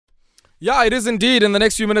Yeah, it is indeed. In the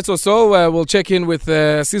next few minutes or so, we'll check in with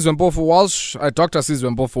Sizwe Mpofu-Walsh, Dr.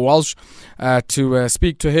 Sizwe Mpofu-Walsh, to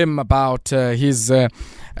speak to him about his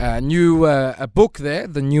new book there,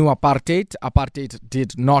 The New Apartheid. Apartheid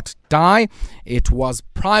did not die. It was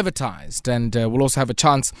privatized. And we'll also have a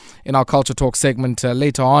chance in our Culture Talk segment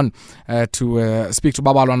later on to speak to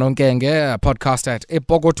Babalwa Nonkenge, a podcast at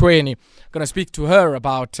Epokotweni. Going to speak to her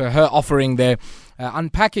about her offering there,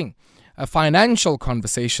 unpacking financial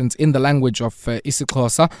conversations in the language of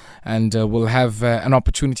isiXhosa, and we'll have an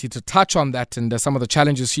opportunity to touch on that and some of the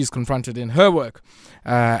challenges she's confronted in her work,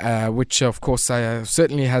 which of course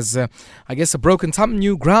certainly has, broken some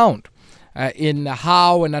new ground in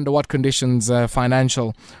how and under what conditions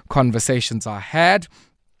financial conversations are had.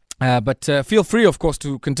 But feel free, of course,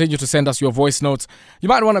 to continue to send us your voice notes. You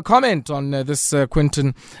might want to comment on this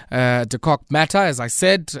Quinton de Kock matter. As I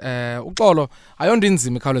said, we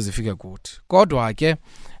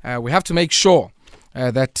have to make sure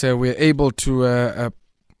that we're able to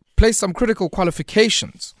place some critical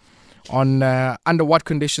qualifications on under what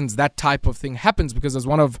conditions that type of thing happens, because as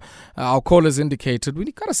one of our callers indicated,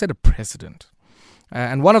 we got to set a precedent.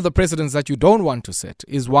 And one of the precedents that you don't want to set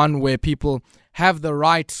is one where people have the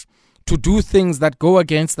right to do things that go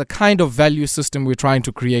against the kind of value system we're trying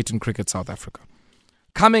to create in Cricket South Africa.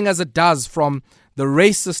 Coming as it does from the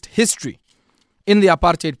racist history in the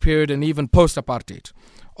apartheid period and even post-apartheid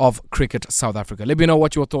of Cricket South Africa. Let me know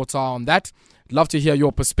what your thoughts are on that. I'd love to hear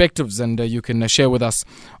your perspectives, and you can share with us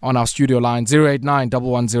on our studio line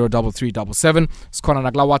 089-110-3377. It's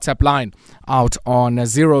Kona Nagla WhatsApp line out on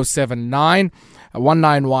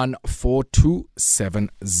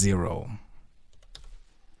 079-191-4270.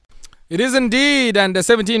 It is indeed, and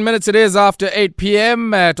 17 minutes it is after 8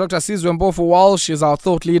 p.m. Dr. Sizwe Mpofu-Walsh is our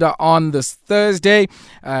thought leader on this Thursday.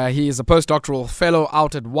 He is a postdoctoral fellow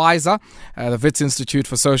out at WISA, the Wits Institute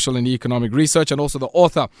for Social and Economic Research, and also the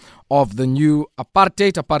author of The New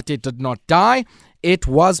Apartheid. Apartheid did not die. It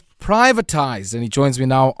was privatized. And he joins me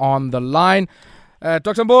now on the line.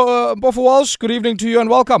 Dr. Mpofu-Walsh, good evening to you and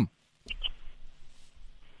welcome.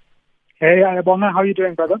 Hey, Ayabonga, how are you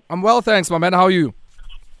doing, brother? I'm well, thanks, my man. How are you?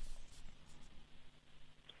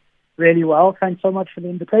 Really well. Thanks so much for the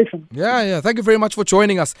invitation. Yeah. Thank you very much for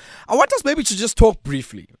joining us. I want us maybe to just talk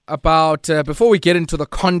briefly about, before we get into the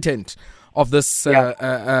content of this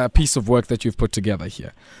piece of work that you've put together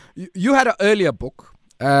here. You had an earlier book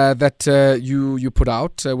that you put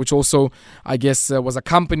out, which also, I guess, was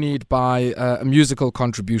accompanied by a musical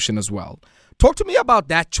contribution as well. Talk to me about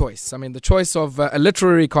that choice. I mean, the choice of a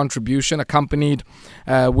literary contribution accompanied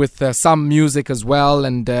with some music as well.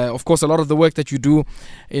 And, of course, a lot of the work that you do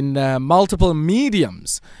in multiple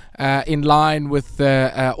mediums in line with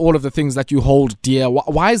all of the things that you hold dear.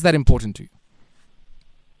 Why is that important to you?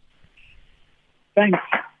 Thanks.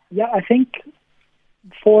 Yeah, I think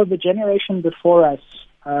for the generation before us,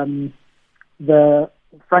 the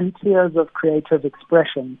frontiers of creative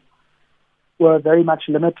expression were very much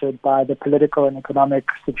limited by the political and economic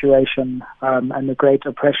situation and the great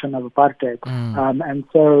oppression of apartheid. And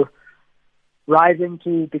so rising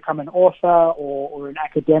to become an author or an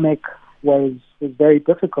academic was very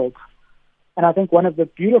difficult. And I think one of the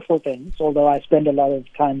beautiful things, although I spend a lot of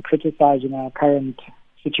time criticizing our current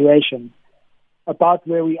situation, about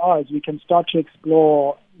where we are is we can start to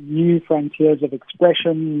explore new frontiers of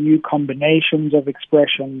expression, new combinations of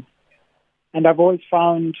expression. And I've always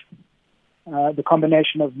found the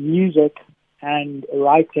combination of music and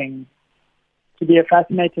writing to be a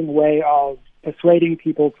fascinating way of persuading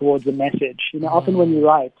people towards a message. You know, often when you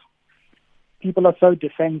write, people are so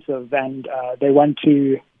defensive and they want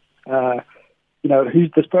to,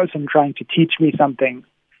 who's this person trying to teach me something,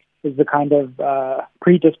 is the kind of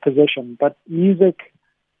predisposition. But music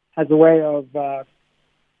has a way of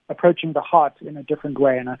approaching the heart in a different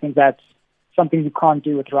way, and I think that's something you can't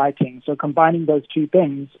do with writing. So combining those two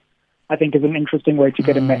things, I think, is an interesting way to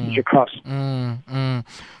get a message across.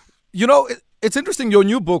 You know, it's interesting. Your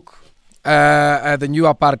new book, The New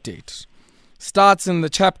Apartheid, starts in the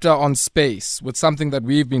chapter on space with something that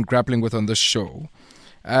we've been grappling with on this show,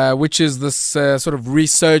 which is this sort of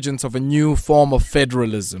resurgence of a new form of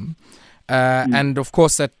federalism. And, of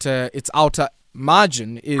course, at its outer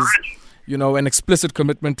margin is, an explicit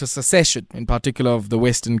commitment to secession, in particular of the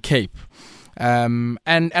Western Cape. And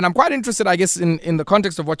I'm quite interested, I guess, in the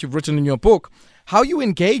context of what you've written in your book, how you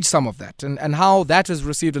engage some of that and how that has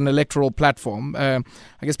received an electoral platform. I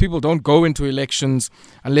guess people don't go into elections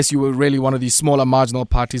unless you were really one of these smaller marginal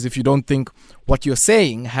parties if you don't think what you're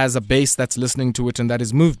saying has a base that's listening to it and that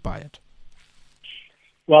is moved by it.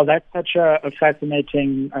 Well, that's such a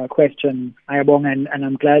fascinating question, Ayabong, and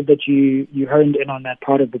I'm glad that you honed in on that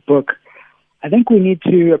part of the book. I think we need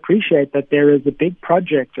to appreciate that there is a big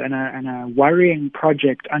project and a worrying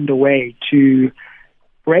project underway to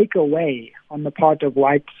break away on the part of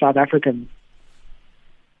white South Africans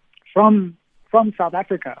from South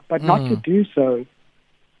Africa, but not to do so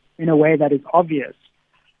in a way that is obvious,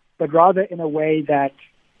 but rather in a way that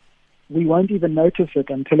we won't even notice it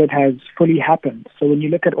until it has fully happened. So when you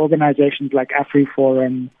look at organizations like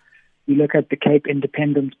AfriForum, you look at the Cape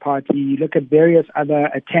Independence Party, you look at various other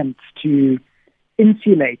attempts to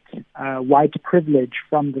insulate white privilege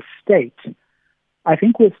from the state, I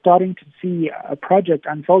think we're starting to see a project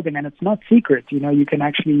unfolding, and it's not secret. You can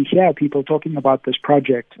actually hear people talking about this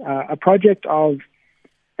project, a project of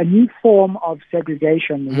a new form of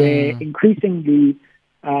segregation where increasingly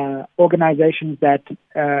organizations that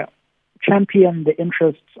champion the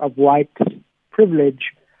interests of white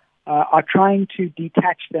privilege are trying to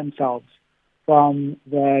detach themselves from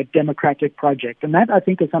the democratic project. And that, I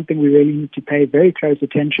think, is something we really need to pay very close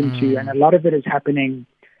attention to, and a lot of it is happening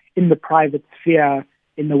in the private sphere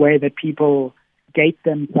in the way that people gate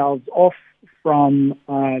themselves off from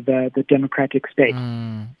the democratic state.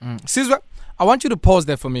 Sizwe, I want you to pause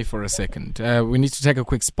there for me for a second. We need to take a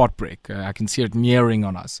quick spot break. I can see it nearing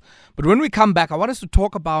on us. But when we come back, I want us to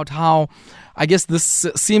talk about how, I guess, this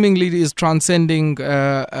seemingly is transcending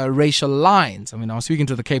racial lines. I mean, I was speaking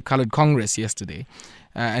to the Cape Coloured Congress yesterday.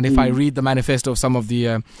 And if I read the manifesto of some of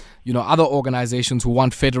the, other organizations who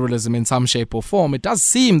want federalism in some shape or form, it does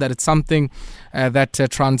seem that it's something that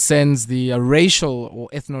transcends the racial or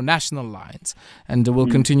ethno-national lines. And we'll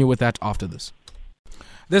continue with that after this.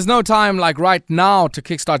 There's no time like right now to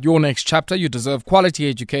kickstart your next chapter. You deserve quality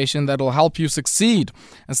education that will help you succeed.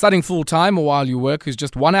 And studying full-time or while you work is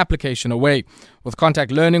just one application away. With contact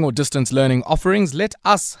learning or distance learning offerings, let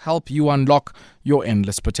us help you unlock your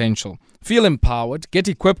endless potential. Feel empowered, get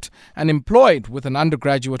equipped and employed with an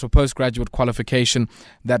undergraduate or postgraduate qualification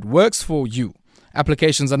that works for you.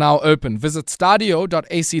 Applications are now open. Visit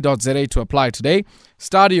stadio.ac.za to apply today.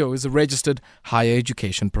 Stadio is a registered higher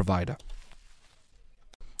education provider.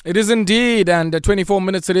 It is indeed, and 24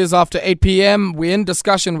 minutes it is after 8 p.m. We're in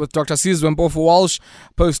discussion with Dr. Sizwe Mpofu-Walsh,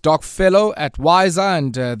 postdoc fellow at WISA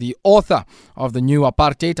and the author of the new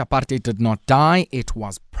Apartheid. Apartheid did not die, it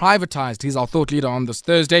was privatized. He's our thought leader on this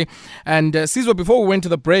Thursday. And Sizwe, before we went to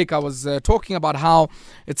the break, I was talking about how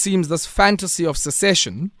it seems this fantasy of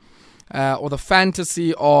secession or the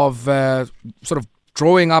fantasy of sort of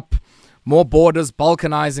drawing up more borders,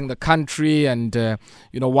 balkanizing the country, and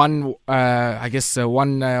one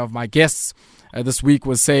of my guests this week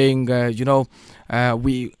was saying,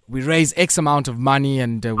 we raise X amount of money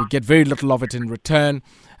and we get very little of it in return,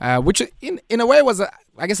 which in a way was a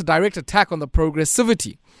direct attack on the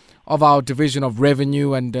progressivity of our division of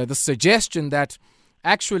revenue, and the suggestion that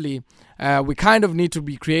actually we kind of need to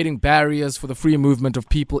be creating barriers for the free movement of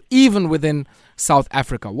people even within South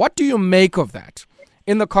Africa. What do you make of that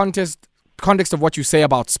in the context of what you say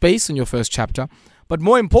about space in your first chapter, but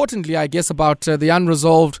more importantly, I guess, about the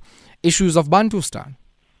unresolved issues of Bantustan?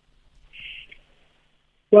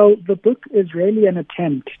 Well, the book is really an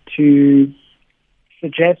attempt to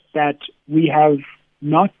suggest that we have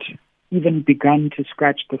not even begun to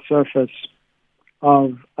scratch the surface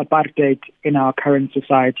of apartheid in our current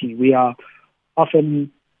society. We are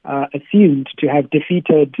often assumed to have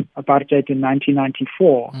defeated apartheid in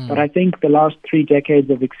 1994. But I think the last 3 decades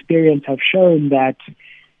of experience have shown that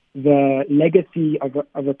the legacy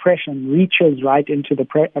of oppression reaches right into the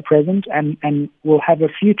present and will have a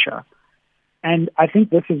future. And I think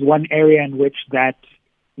this is one area in which that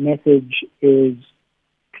message is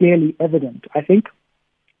clearly evident. I think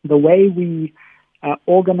the way we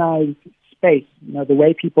organize space, the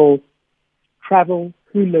way people travel,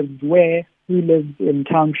 who lives where, who lives in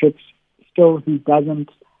townships, still who doesn't,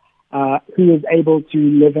 who is able to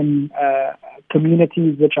live in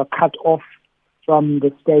communities which are cut off from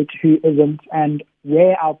the state, who isn't, and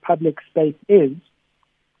where our public space is,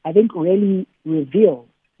 I think really reveals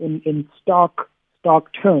in stark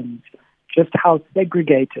terms just how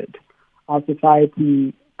segregated our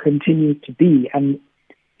society continues to be. And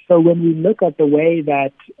so when we look at the way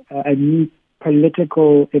that a new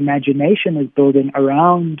political imagination is building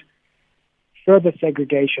around further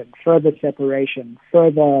segregation, further separation,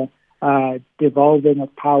 further devolving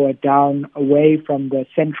of power down away from the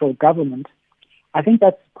central government, I think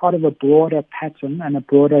that's part of a broader pattern and a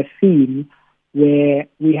broader theme where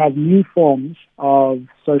we have new forms of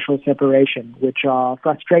social separation, which are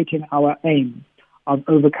frustrating our aim of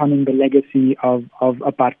overcoming the legacy of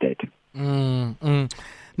apartheid.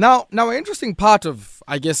 Now, an interesting part of,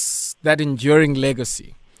 I guess, that enduring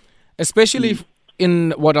legacy, especially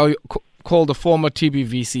in what I call the former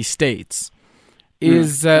TBVC states,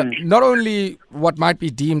 is not only what might be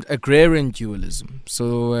deemed agrarian dualism,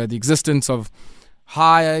 so the existence of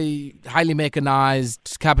highly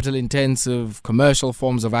mechanized, capital-intensive, commercial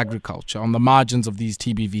forms of agriculture on the margins of these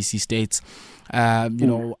TBVC states,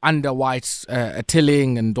 under white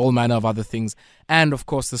tilling and all manner of other things, and of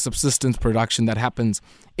course the subsistence production that happens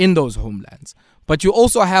in those homelands. But you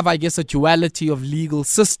also have, I guess, a duality of legal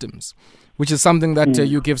systems, which is something that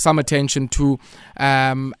you give some attention to.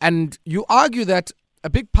 And you argue that a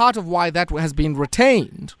big part of why that has been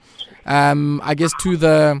retained, I guess, to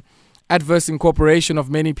the adverse incorporation of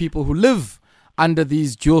many people who live under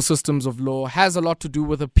these dual systems of law has a lot to do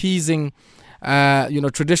with appeasing,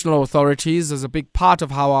 traditional authorities as a big part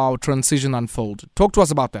of how our transition unfolded. Talk to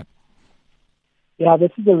us about that. Yeah,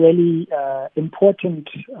 this is a really important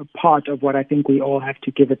part of what I think we all have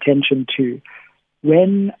to give attention to.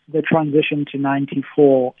 When the transition to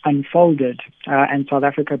 94 unfolded and South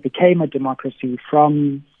Africa became a democracy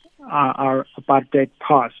from our apartheid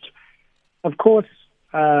past, of course,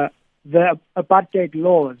 the apartheid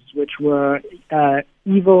laws, which were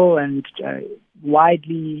evil and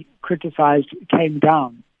widely criticized, came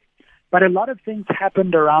down. But a lot of things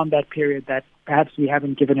happened around that period that perhaps we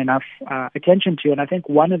haven't given enough attention to. And I think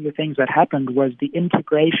one of the things that happened was the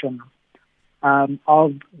integration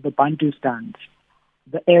of the Bantustans,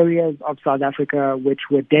 the areas of South Africa which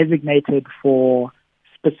were designated for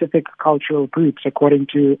specific cultural groups according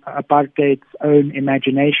to apartheid's own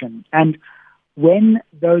imagination. And when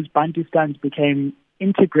those Bantustans became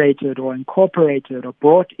integrated or incorporated or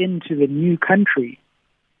brought into the new country,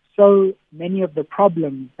 so many of the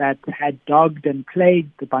problems that had dogged and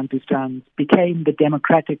plagued the Bantustans became the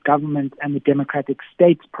democratic government and the democratic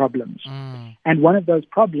states problems. And one of those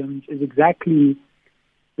problems is exactly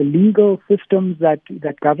the legal systems that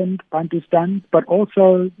governed Bantustans, but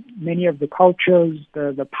also many of the cultures,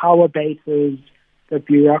 the power bases, the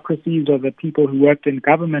bureaucracies or the people who worked in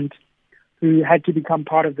government who had to become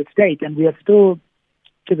part of the state. And we are still,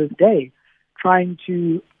 to this day, trying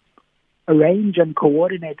to arrange and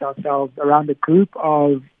coordinate ourselves around a group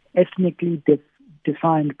of ethnically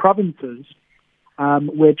defined provinces,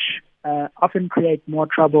 which often create more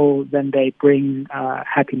trouble than they bring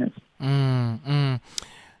happiness.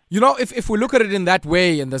 If we look at it in that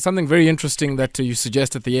way, and there's something very interesting that you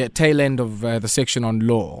suggest at the tail end of the section on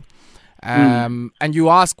law, and you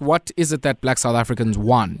ask, what is it that Black South Africans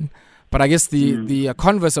won? But I guess the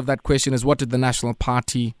converse of that question is, what did the National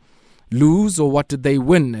Party lose or what did they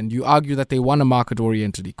win? And you argue that they won a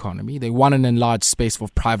market-oriented economy. They won an enlarged space for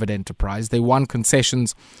private enterprise. They won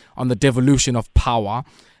concessions on the devolution of power.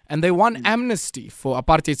 And they won amnesty for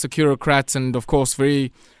apartheid securocrats and, of course,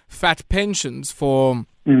 very fat pensions for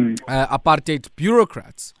apartheid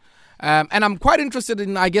bureaucrats. And I'm quite interested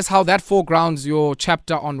in, I guess, how that foregrounds your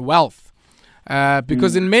chapter on wealth.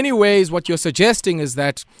 Because in many ways, what you're suggesting is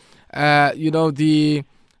that the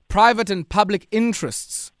private and public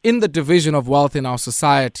interests in the division of wealth in our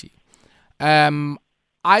society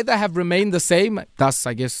either have remained the same, thus,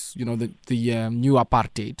 I guess, the new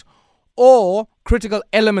apartheid, or critical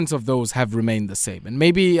elements of those have remained the same. And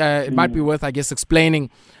maybe it might be worth, I guess, explaining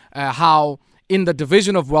how in the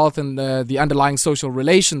division of wealth and the underlying social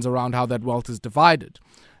relations around how that wealth is divided,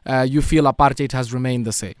 you feel apartheid has remained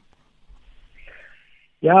the same.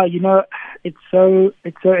 Yeah, it's so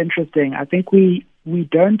interesting. I think we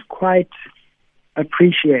don't quite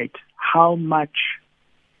appreciate how much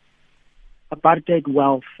apartheid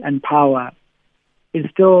wealth and power is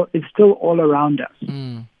still all around us.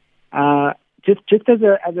 Just as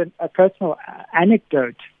a personal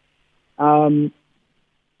anecdote,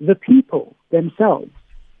 the people themselves,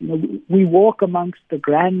 we walk amongst the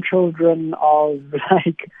grandchildren of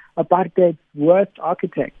apartheid's worst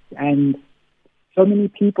architects, and so many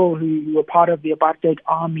people who were part of the apartheid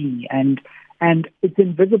army, and it's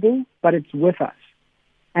invisible, but it's with us.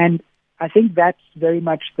 And I think that's very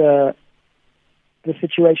much the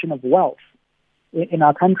situation of wealth in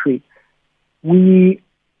our country. We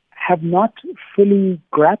have not fully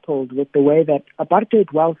grappled with the way that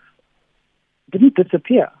apartheid wealth didn't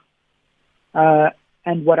disappear.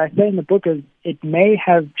 And what I say in the book is it may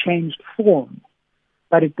have changed form,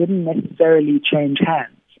 but it didn't necessarily change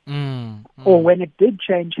hands. Or when it did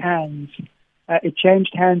change hands, it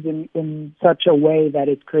changed hands in such a way that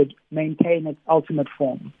it could maintain its ultimate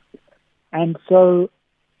form. And so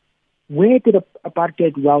where did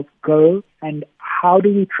apartheid wealth go, and how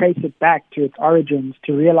do we trace it back to its origins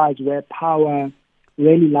to realize where power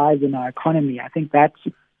really lies in our economy? I think that's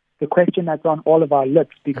the question that's on all of our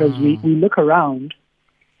lips, because we look around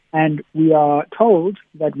and we are told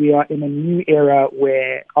that we are in a new era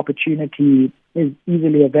where opportunity is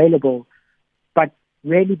easily available. but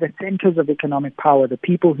really the centers of economic power, the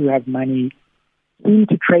people who have money, seem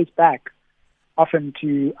to trace back often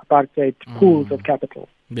to apartheid pools of capital.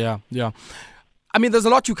 Yeah. I mean, there's a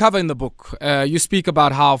lot you cover in the book. You speak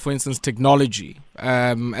about how, for instance, technology,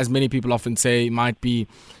 as many people often say, might be,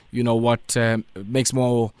 what makes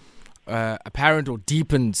more apparent or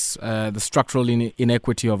deepens the structural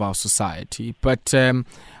inequity of our society. But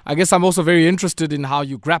I guess I'm also very interested in how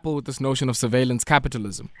you grapple with this notion of surveillance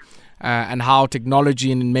capitalism and how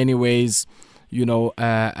technology in many ways,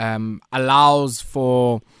 allows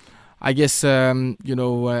for, I guess, a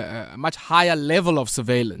much higher level of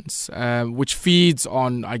surveillance, which feeds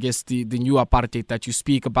on, I guess, the new apartheid that you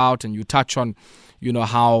speak about, and you touch on,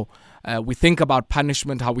 how we think about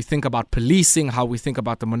punishment, how we think about policing, how we think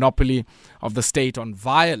about the monopoly of the state on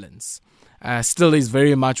violence, still is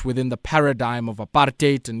very much within the paradigm of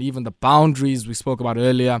apartheid, and even the boundaries we spoke about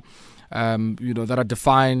earlier, that are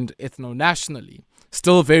defined ethno-nationally,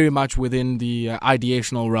 still very much within the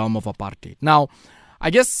ideational realm of apartheid. Now, I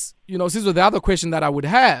guess, Sizwe, the other question that I would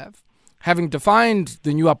have, having defined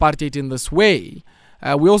the new apartheid in this way,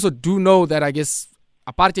 we also do know that, I guess,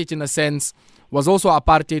 apartheid in a sense was also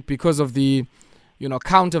apartheid because of the,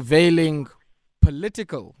 countervailing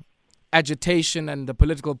political agitation and the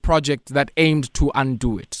political project that aimed to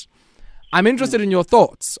undo it. I'm interested in your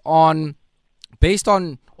thoughts on, based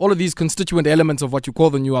on all of these constituent elements of what you call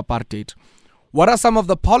the new apartheid, what are some of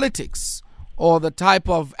the politics or the type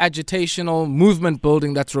of agitational movement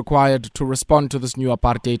building that's required to respond to this new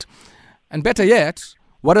apartheid? And better yet,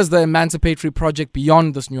 what does the emancipatory project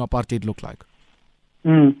beyond this new apartheid look like?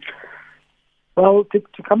 Well,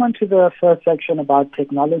 to come on to the first section about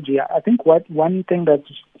technology, I think one thing that's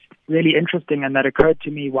really interesting and that occurred to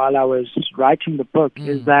me while I was writing the book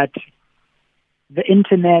is that the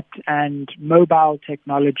internet and mobile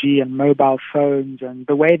technology and mobile phones and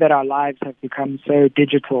the way that our lives have become so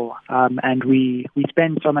digital, and we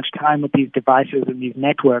spend so much time with these devices and these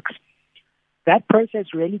networks, that process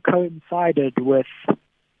really coincided with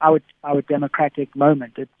our democratic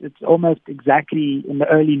moment. It's almost exactly in the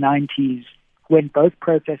early 90s when both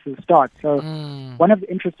processes start. So one of the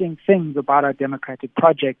interesting things about our democratic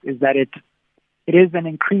project is that it is an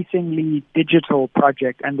increasingly digital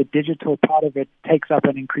project, and the digital part of it takes up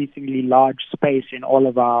an increasingly large space in all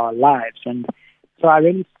of our lives. And so I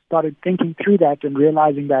really started thinking through that and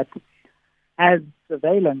realizing that as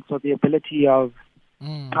surveillance, or the ability of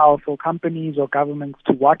powerful companies or governments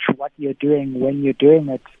to watch what you're doing when you're doing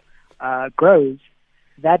it grows,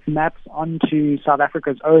 that maps onto South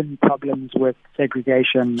Africa's own problems with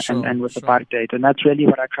segregation and with apartheid. And that's really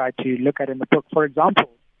what I tried to look at in the book. For example,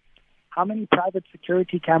 how many private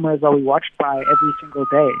security cameras are we watched by every single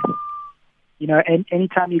day?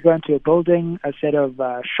 Anytime you go into a building, a set of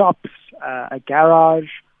shops, a garage,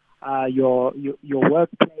 your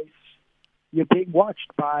workplace, you're being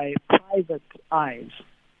watched by private eyes,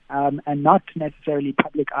 and not necessarily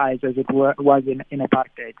public eyes as it was in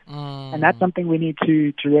apartheid. And that's something we need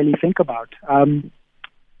to really think about. And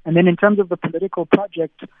then in terms of the political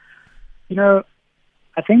project,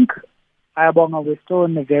 I think, Ayabonga, we're still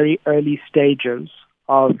in the very early stages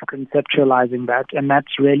of conceptualizing that, and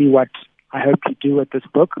that's really what I hope to do with this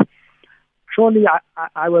book. Surely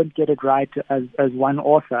I won't get it right as one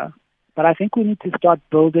author, but I think we need to start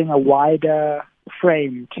building a wider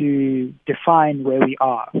frame to define where we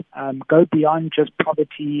are. Go beyond just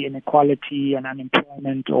poverty, inequality, and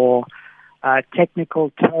unemployment, or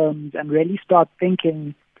technical terms, and really start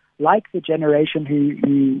thinking like the generation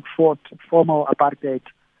who fought formal apartheid.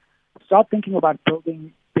 Start thinking about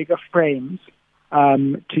building bigger frames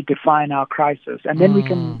to define our crisis. And then we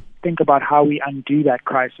can think about how we undo that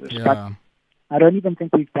crisis. Yeah. But I don't even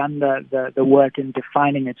think we've done the work in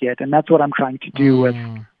defining it yet. And that's what I'm trying to do with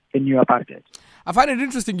the new apartheid. I find it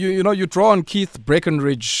interesting, you draw on Keith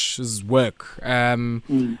Breckenridge's work. And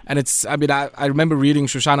it's, I remember reading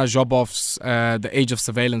Shoshana Zuboff's The Age of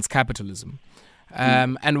Surveillance Capitalism.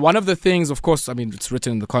 And one of the things, of course, it's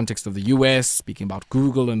written in the context of the US, speaking about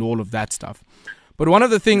Google and all of that stuff. But one of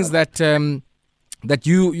the things that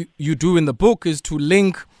you do in the book is to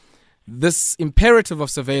link this imperative of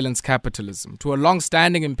surveillance capitalism to a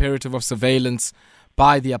long-standing imperative of surveillance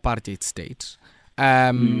by the apartheid state,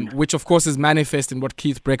 which, of course, is manifest in what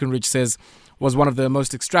Keith Breckenridge says was one of the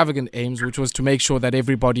most extravagant aims, which was to make sure that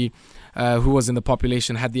everybody who was in the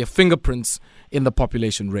population had their fingerprints in the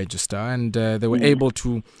population register, and they were able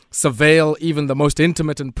to surveil even the most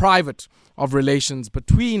intimate and private of relations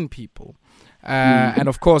between people. And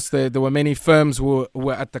of course, there were many firms who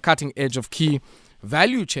were at the cutting edge of key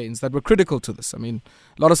value chains that were critical to this. I mean,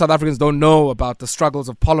 a lot of South Africans don't know about the struggles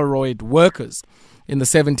of Polaroid workers in the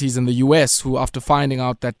 70s in the US, who, after finding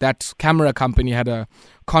out that that camera company had a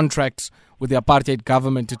contract with the apartheid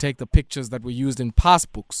government to take the pictures that were used in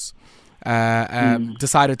passbooks,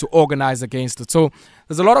 decided to organize against it. So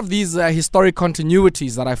there's a lot of these historic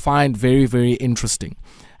continuities that I find very, very interesting.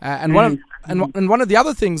 And one of the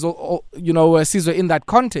other things, Sizwe, in that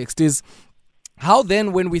context is how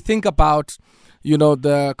then, when we think about,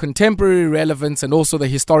 the contemporary relevance and also the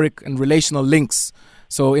historic and relational links,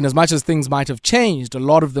 so in as much as things might have changed, a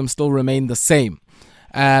lot of them still remain the same.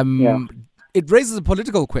 It raises a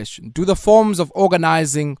political question. Do the forms of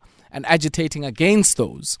organizing and agitating against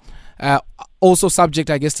those also subject,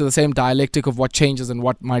 I guess, to the same dialectic of what changes and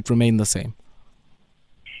what might remain the same?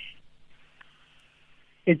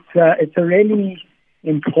 It's a really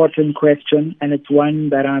important question, and it's one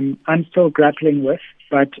that I'm still grappling with.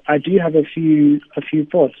 But I do have a few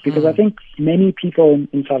thoughts, because I think many people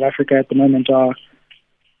in South Africa at the moment are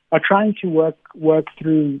trying to work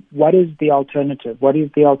through what is the alternative. What is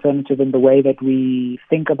the alternative in the way that we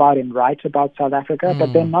think about and write about South Africa,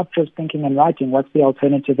 but then not just thinking and writing. What's the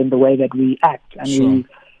alternative in the way that we act? And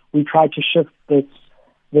we try to shift this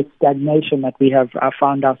stagnation that we have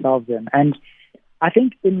found ourselves in. And I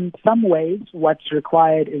think in some ways what's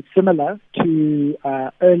required is similar to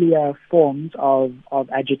earlier forms of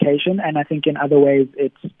agitation, and I think in other ways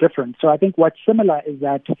it's different. So I think what's similar is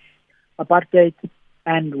that apartheid,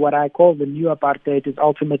 and what I call the new apartheid, is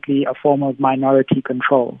ultimately a form of minority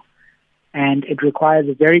control. And it requires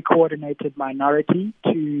a very coordinated minority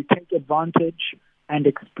to take advantage and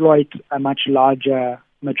exploit a much larger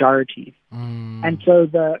majority. And so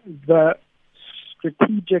the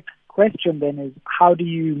strategic question then is, how do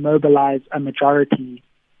you mobilize a majority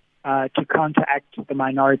to counteract the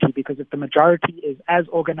minority? Because if the majority is as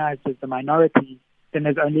organized as the minority, then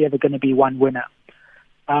there's only ever going to be one winner.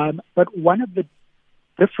 But one of the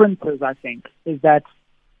differences, I think, is that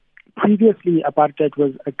previously apartheid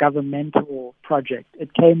was a governmental project.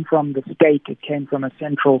 It came from the state. It came from a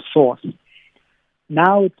central source.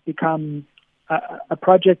 Now it's become a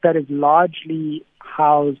project that is largely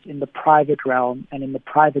housed in the private realm and in the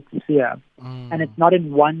private sphere, and it's not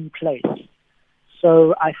in one place.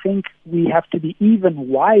 So I think we have to be even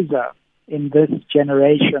wiser in this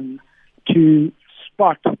generation to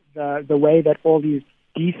spot the way that all these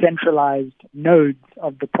decentralized nodes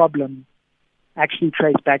of the problem actually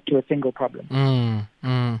trace back to a single problem.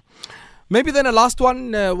 Maybe then a last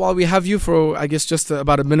one while we have you for, I guess, just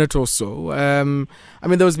about a minute or so. I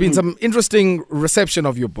mean, there's been some interesting reception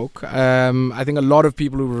of your book. I think a lot of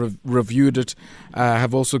people who reviewed it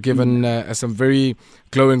have also given some very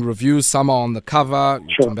glowing reviews. Some are on the cover.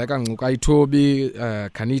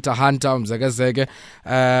 Kanita Hunter, Mzegazege.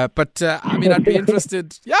 But I mean, I'd be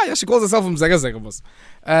interested. Yeah, she calls herself Mzegazege.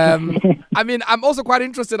 I mean, I'm also quite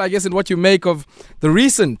interested, I guess, in what you make of the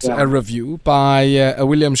recent review by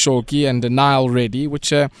William Shoki and Niall Reddy,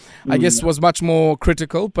 which I guess was much more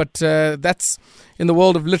critical. But that's, in the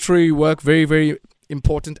world of literary work, very, very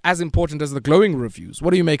important, as important as the glowing reviews.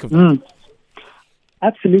 What do you make of that?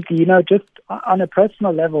 Absolutely. Just on a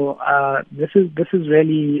personal level, this is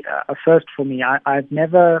really a first for me. I've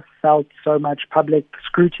never felt so much public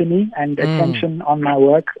scrutiny and attention on my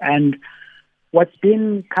work. And what's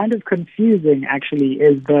been kind of confusing, actually,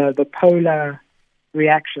 is the polar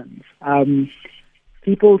reactions.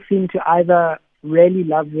 People seem to either really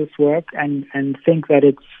love this work and think that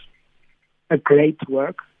it's a great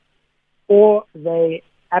work, or they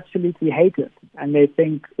absolutely hate it and they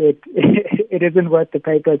think it isn't worth the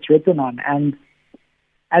paper it's written on. And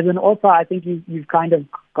as an author, I think you've kind of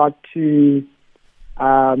got to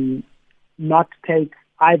not take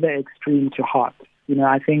either extreme to heart.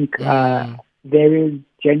 I think there is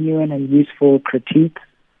genuine and useful critique.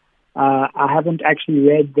 I haven't actually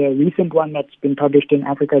read the recent one that's been published in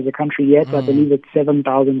Africa as a Country yet. I believe it's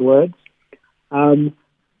 7,000 words.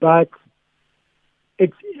 But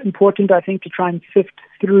it's important, I think, to try and sift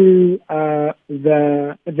through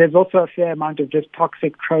there's also a fair amount of just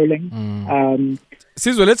toxic trolling.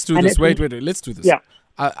 Sizwe, let's do this. Wait, let's do this. Yeah.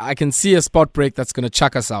 I can see a spot break that's going to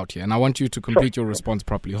chuck us out here, and I want you to complete your response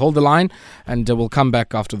properly. Hold the line, and we'll come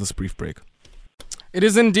back after this brief break. It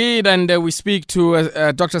is indeed, and we speak to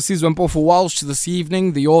Dr. Sizwe Mpofu-Walsh this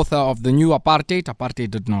evening, the author of The New Apartheid.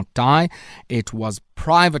 Apartheid did not die, it was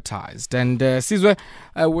privatized. And Sizwe,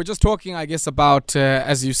 we're just talking, I guess, about,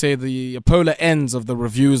 as you say, the polar ends of the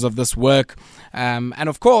reviews of this work. And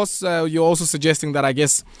of course, you're also suggesting that, I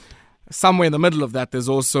guess, somewhere in the middle of that, there's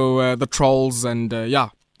also the trolls, and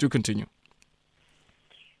do continue.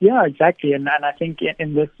 Yeah, exactly. And I think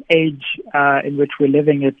in this age in which we're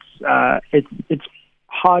living, it's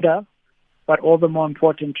harder, but all the more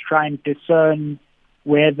important to try and discern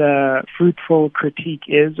where the fruitful critique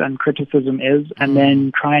is and criticism is, and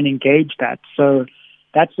then try and engage that. So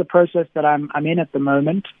that's the process that I'm in at the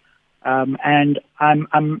moment, and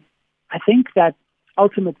I think that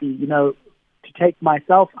ultimately, to take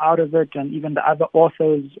myself out of it, and even the other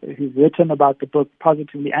authors who've written about the book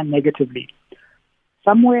positively and negatively,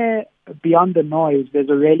 somewhere beyond the noise, there's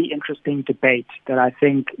a really interesting debate that I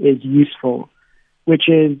think is useful, which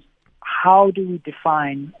is, how do we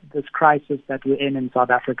define this crisis that we're in South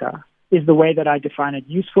Africa? Is the way that I define it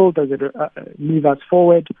useful? Does it move us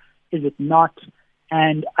forward? Is it not?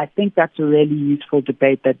 And I think that's a really useful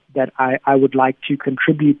debate that I would like to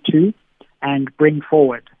contribute to and bring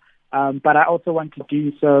forward. But I also want to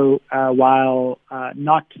do so while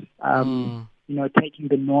not taking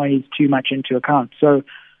the noise too much into account. So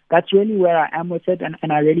that's really where I am with it,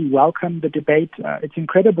 and I really welcome the debate. It's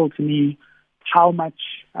incredible to me how much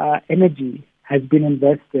energy has been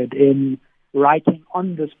invested in writing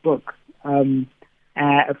on this book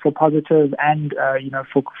for positive and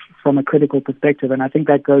from a critical perspective. And I think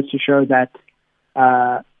that goes to show that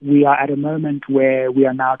we are at a moment where we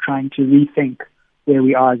are now trying to rethink where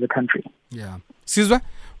we are as a country. Yeah. Sizwe,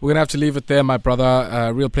 we're going to have to leave it there, my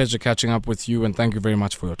brother. Real pleasure catching up with you, and thank you very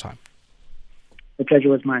much for your time. The pleasure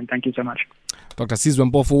was mine. Thank you so much. Dr. Sizwe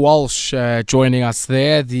Mpofu-Walsh joining us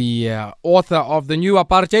there, the author of the new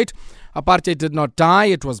Apartheid. Apartheid did not die,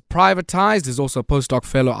 it was privatized. He's also a postdoc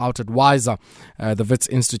fellow out at WISA, the Wits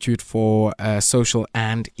Institute for Social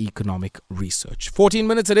and Economic Research. 14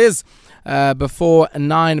 minutes it is before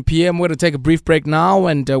 9 p.m. We're going to take a brief break now,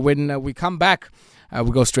 and when we come back,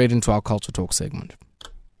 we go straight into our Culture Talk segment.